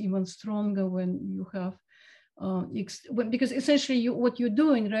becomes even stronger when you have because essentially what you're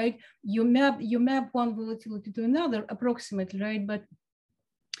doing, right? You map one volatility to another approximately, right? But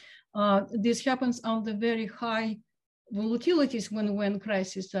this happens on the very high volatilities when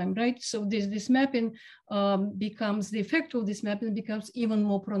crisis time, right? So this mapping becomes, the effect of this mapping becomes even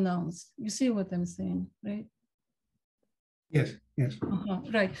more pronounced. You see what I'm saying, right? Yes, yes.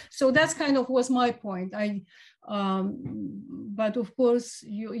 Right. So that's kind of was my point. But of course,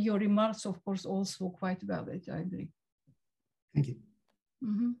 your remarks, of course, also quite valid. I agree. Thank you.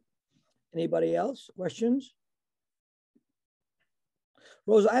 Anybody else? Questions?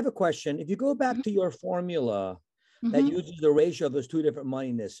 Rosa, I have a question. If you go back to your formula that uses the ratio of those two different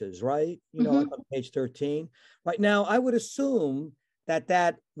moneynesses, right? You know, like on page 13. Right now, I would assume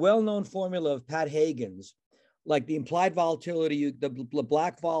that well-known formula of Pat Hagen's, like the implied volatility, the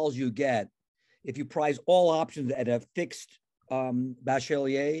black vols you get, if you price all options at a fixed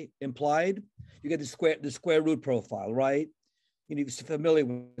Bachelier implied, you get the square root profile, right? You're familiar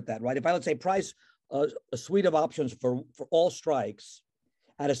with that, right? If I, let's say, price a suite of options for all strikes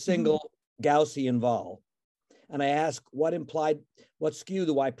at a single Gaussian vol, and I ask what skew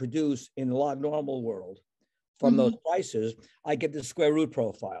do I produce in the log normal world from those prices, I get the square root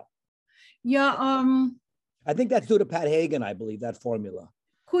profile. Yeah. I think that's due to Pat Hagen, I believe, that formula.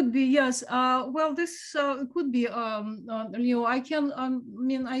 Could be, yes. Well, this could be, Leo. I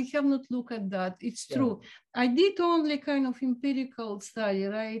have not looked at that. It's true. I did only kind of empirical study,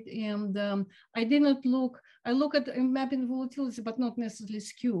 right? And I did not look, I look at mapping volatility, but not necessarily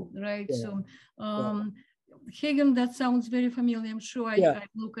skew, right? Yeah. So Hagen, that sounds very familiar. I'm sure I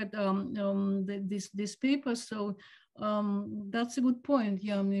look at this paper. So that's a good point.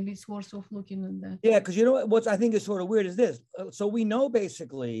 Yeah, maybe it's worth of looking at that. Yeah, because you know what I think is sort of weird is this. So we know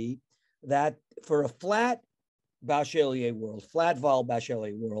basically that for a flat Bachelier world, flat vol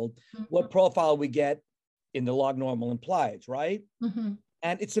Bachelier world, what profile we get in the log normal implies, right?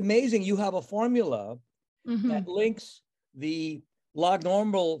 And it's amazing. You have a formula that links the log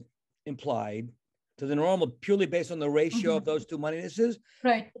normal implied to the normal purely based on the ratio of those two moneynesses.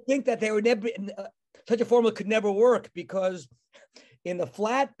 Right. I think that they were never, such a formula could never work because in the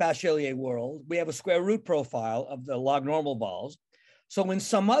flat Bachelier world, we have a square root profile of the log normal vols. So in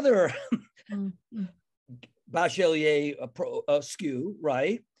some other Bachelier skew,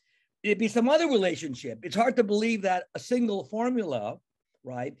 right, it'd be some other relationship. It's hard to believe that a single formula,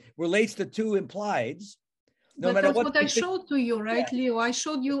 right, relates to two implieds. No matter what I showed to you, right, Leo? I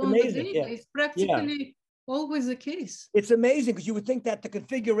showed you on the data. It's practically always the case. It's amazing because you would think that the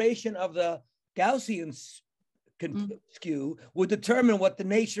configuration of the Gaussian skew would determine what the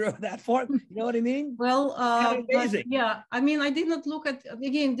nature of that form, you know what I mean? Well, yeah, I mean, I did not look at,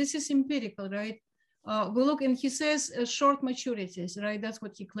 again, this is empirical, right? We look, and he says short maturities, right? That's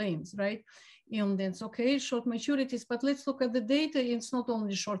what he claims, right? And that's okay, short maturities, but let's look at the data. It's not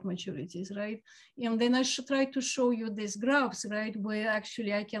only short maturities, right? And then I should try to show you these graphs, right? Where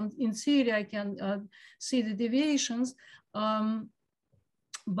actually I can, in theory, I can see the deviations.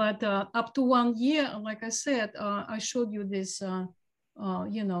 But up to 1 year, like I said, I showed you this,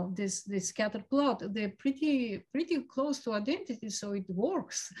 you know, this scatter plot. They're pretty close to identity, so it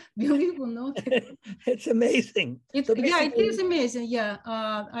works. Believe it or not, it's amazing. Yeah, it is amazing. Yeah,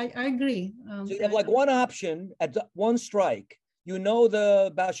 I agree. So you have like one option at one strike. You know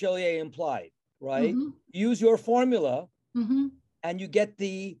the Bachelier implied, right? Use your formula, and you get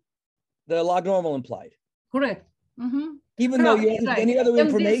the log normal implied. Correct. Even though you have any other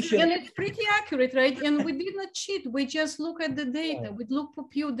information. And it's pretty accurate, right? And we did not cheat. We just look at the data. We look for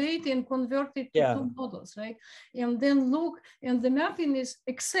pure data and convert it to two models, right? And then look, and the mapping is,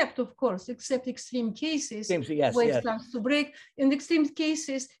 except extreme cases where it starts to break. In extreme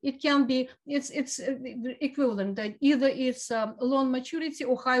cases, it can be, it's equivalent. That either it's long maturity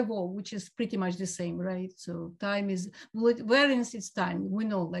or high vol, which is pretty much the same, right? So time is, variance is time. We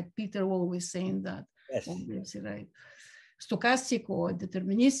know, like Peter always saying that. Yes. Obviously, right? Stochastic or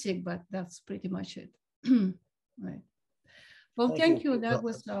deterministic, but that's pretty much it. Right. Well, thank you. That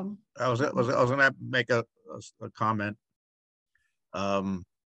was. I was going to make a comment. You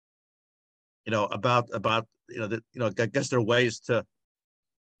know, about I guess there are ways to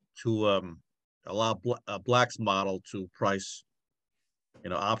allow Black's model to price,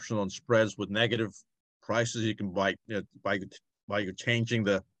 optional and spreads with negative prices. You can by changing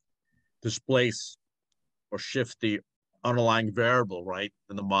the displace or shift the underlying variable, right,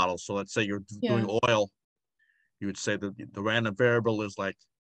 in the model. So let's say you're doing oil, you would say that the random variable is like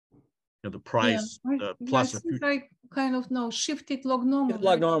the price plus a future. kind of no shifted log normal.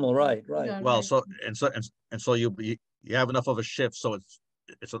 Log normal, right, right. Yeah, Well, right. so you have enough of a shift, so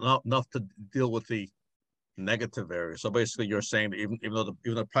it's enough to deal with the negative area. So basically, you're saying that even though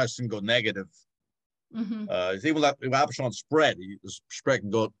the price can go negative, it's even like the option on spread. The spread can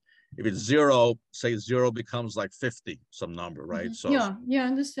go, if it's zero, say zero becomes like 50, some number, right? So yeah, I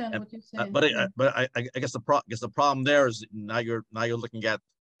understand what you're saying. But I guess the problem there is now you're looking at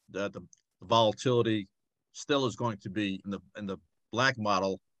the volatility still is going to be in the black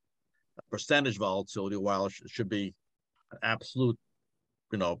model percentage volatility, while it should be absolute,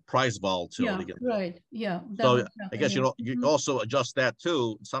 price volatility. Yeah, right. Yeah. So I guess you also adjust that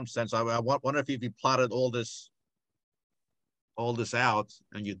too in some sense. I wonder if you plotted all this out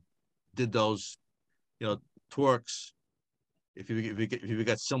and you did those, torques, if you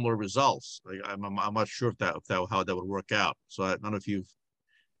get similar results. Like, I'm not sure if that how that would work out. So I don't know if you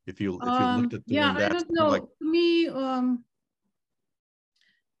looked at doing that. I don't know. To me,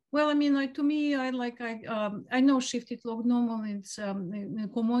 well, I mean, to me, I know shifted log normal. It's in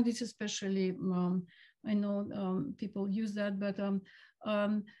commodities, especially. I know people use that, but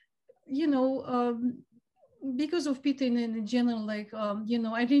because of Peter in general, I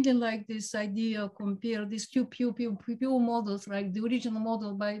really like this idea of compare these two pure models, right? The original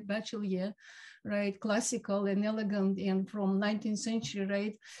model by Bachelier, right? Classical and elegant and from 19th century,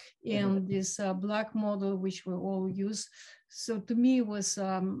 right? And this black model, which we all use. So to me, it was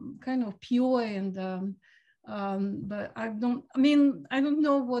kind of pure and but I don't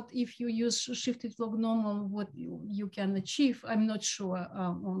know what if you use shifted log normal, what you can achieve. I'm not sure,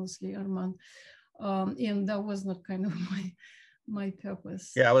 honestly, Armand. And that was not kind of my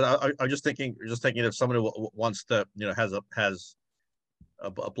purpose. Yeah, I was just thinking if somebody wants to, has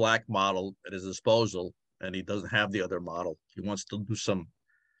a black model at his disposal and he doesn't have the other model, he wants to do some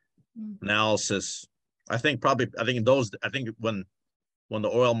analysis. I think when the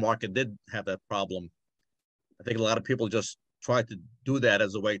oil market did have that problem, I think a lot of people just tried to do that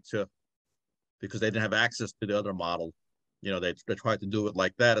as a way to, because they didn't have access to the other model. They tried to do it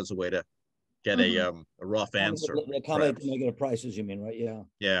like that as a way to get a rough answer. Accommodate the negative prices, you mean, right? Yeah.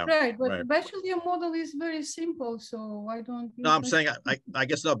 Yeah. Right, but right. Bachelier model is very simple, so why don't you? No, I'm saying I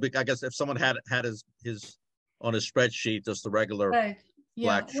guess no. I guess if someone had his on his spreadsheet just the regular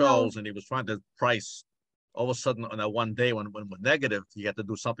black shows, and he was trying to price, all of a sudden on that one day when negative, he had to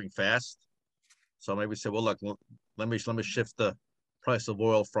do something fast. So maybe say, well, look, let me shift the price of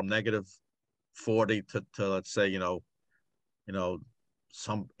oil from negative 40 to let's say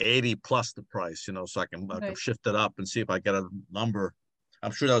some 80 plus the price, so I can shift it up and see if I get a number.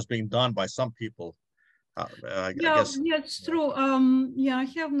 I'm sure that was being done by some people. I guess. Yeah, it's true. I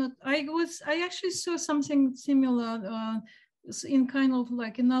have not. I actually saw something similar in kind of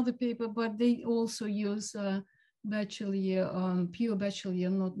like another paper, but they also use Bachelier, pure Bachelier,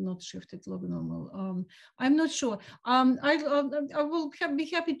 not shifted log normal. I'm not sure. I will be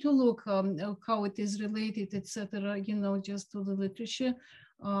happy to look how it is related, etc. Just to the literature.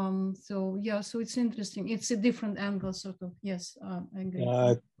 So it's interesting. It's a different angle, sort of. Yes, I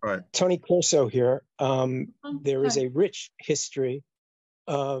agree. Right. Tony Corso here. There is a rich history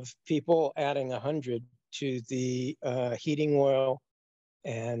of people adding 100 to the heating oil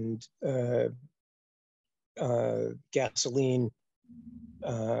and gasoline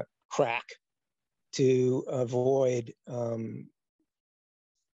crack to avoid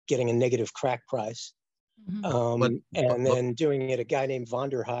getting a negative crack price. And then doing it, a guy named Von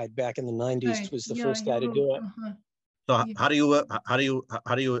der Heide back in the 90s was the first guy to do it. So how do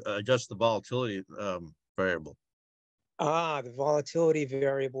you adjust the volatility variable? The volatility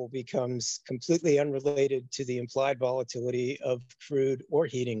variable becomes completely unrelated to the implied volatility of crude or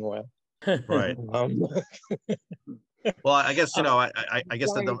heating oil. Right. Well, I guess I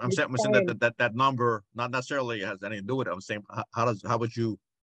guess I'm saying that number not necessarily has anything to do with it. I'm saying how would you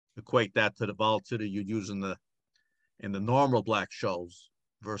equate that to the volatility you'd use in the normal black shows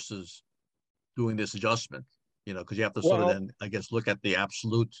versus doing this adjustment? Because you have to sort of then, I guess, look at the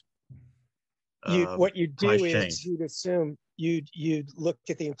absolute. What you do is you'd assume you'd look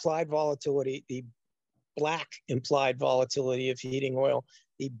at the implied volatility, the black implied volatility of heating oil,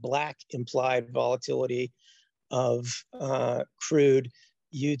 the black implied volatility of crude.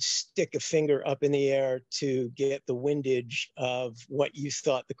 You'd stick a finger up in the air to get the windage of what you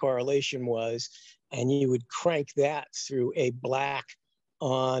thought the correlation was, and you would crank that through a black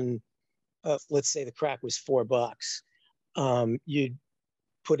on, let's say the crack was $4. You'd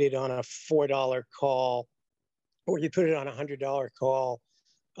put it on a $4 call, or you put it on a $100 call,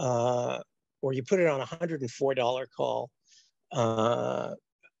 or you put it on a $104 call.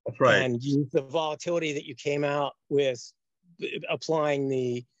 That's right. And use the volatility that you came out with applying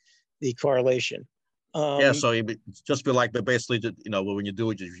the correlation. Yeah, so it just feel like basically, you know, when you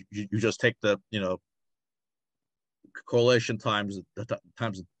do it, you just take the, you know, correlation times the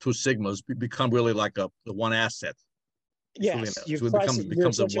two sigmas become really like a one asset. Yes, really, so it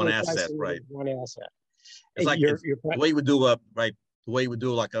becomes a one asset, right? One asset. It's like the way you would do the way you would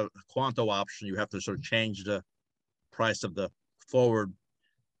do like a quanto option, you have to sort of change the price of the forward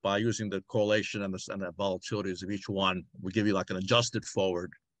by using the correlation and the volatilities of each one. We give you like an adjusted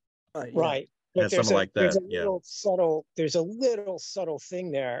forward. Right. But something like that. There's a little subtle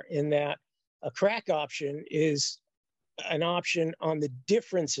thing there in that a crack option is an option on the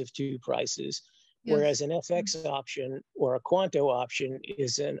difference of two prices, whereas an FX option or a quanto option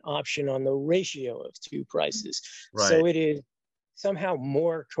is an option on the ratio of two prices. Right. So it is somehow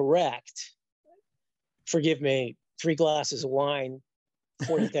more correct. Forgive me, 3 glasses of wine,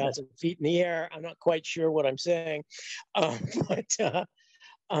 40,000 feet in the air. I'm not quite sure what I'm saying, but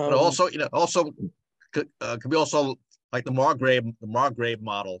also, you know, could be also like the Margrave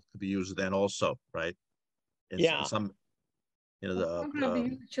model could be used then also, right? In some, you know,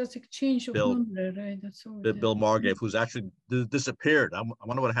 just exchange of number, right? That's all. Bill Margrave, who's actually disappeared. I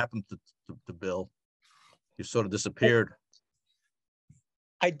wonder what happened to Bill. He sort of disappeared.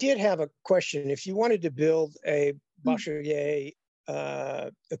 I did have a question. If you wanted to build a Bachelier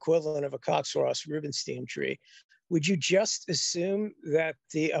equivalent of a Cox-Ross-Rubinstein tree, would you just assume that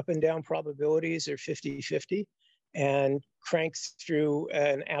the up and down probabilities are 50-50 and crank through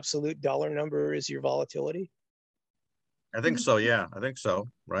an absolute dollar number as your volatility? I think so, yeah. I think so,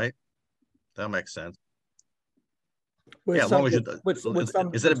 right? That makes sense. Yeah, as long as you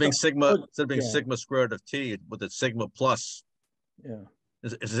instead of being sigma square root of t with the sigma plus. Yeah.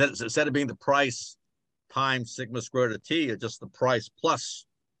 Instead of being the price times sigma square root of t, it's just the price plus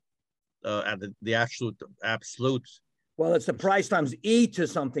and the absolute. Well, it's the price times e to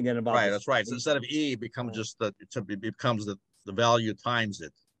something in about. Right, that's right. So instead of e, it becomes just it becomes the value times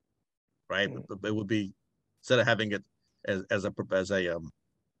it, right? But it would be, instead of having it as a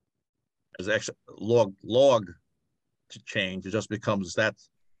log to change, it just becomes that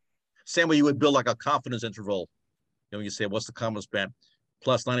same way you would build like a confidence interval. You know, you say what's the confidence band,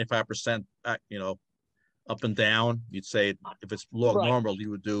 plus 95%, you know, up and down. You'd say if it's log normal, you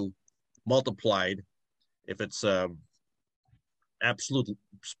would do multiplied. If it's absolute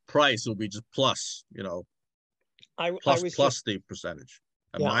price, it would be just plus, you know, plus the percentage.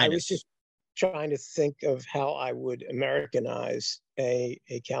 Minus. I was just trying to think of how I would Americanize a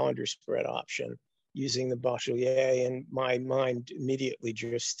calendar spread option using the Bachelier, and my mind immediately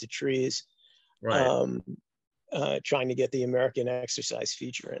drifts to trees. Right. Trying to get the American exercise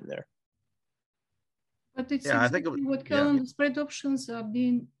feature in there. But it's what calendar spread options are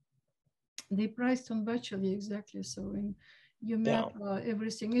being, they priced on Bachelier exactly. So when you map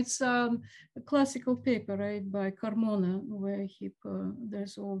everything, it's a classical paper, right, by Carmona, where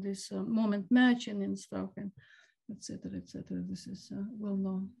there's all this moment matching and stuff, and et cetera, et cetera. This is well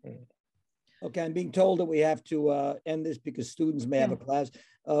known. Okay, I'm being told that we have to end this because students may have a class.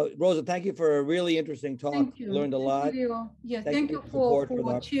 Rosa, thank you for a really interesting talk. Thank you. Learned a lot. Thank you for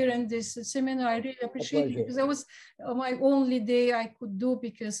chairing this seminar. I really appreciate it because that was my only day I could do,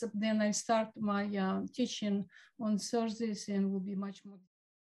 because then I start my teaching on Thursdays and will be much more.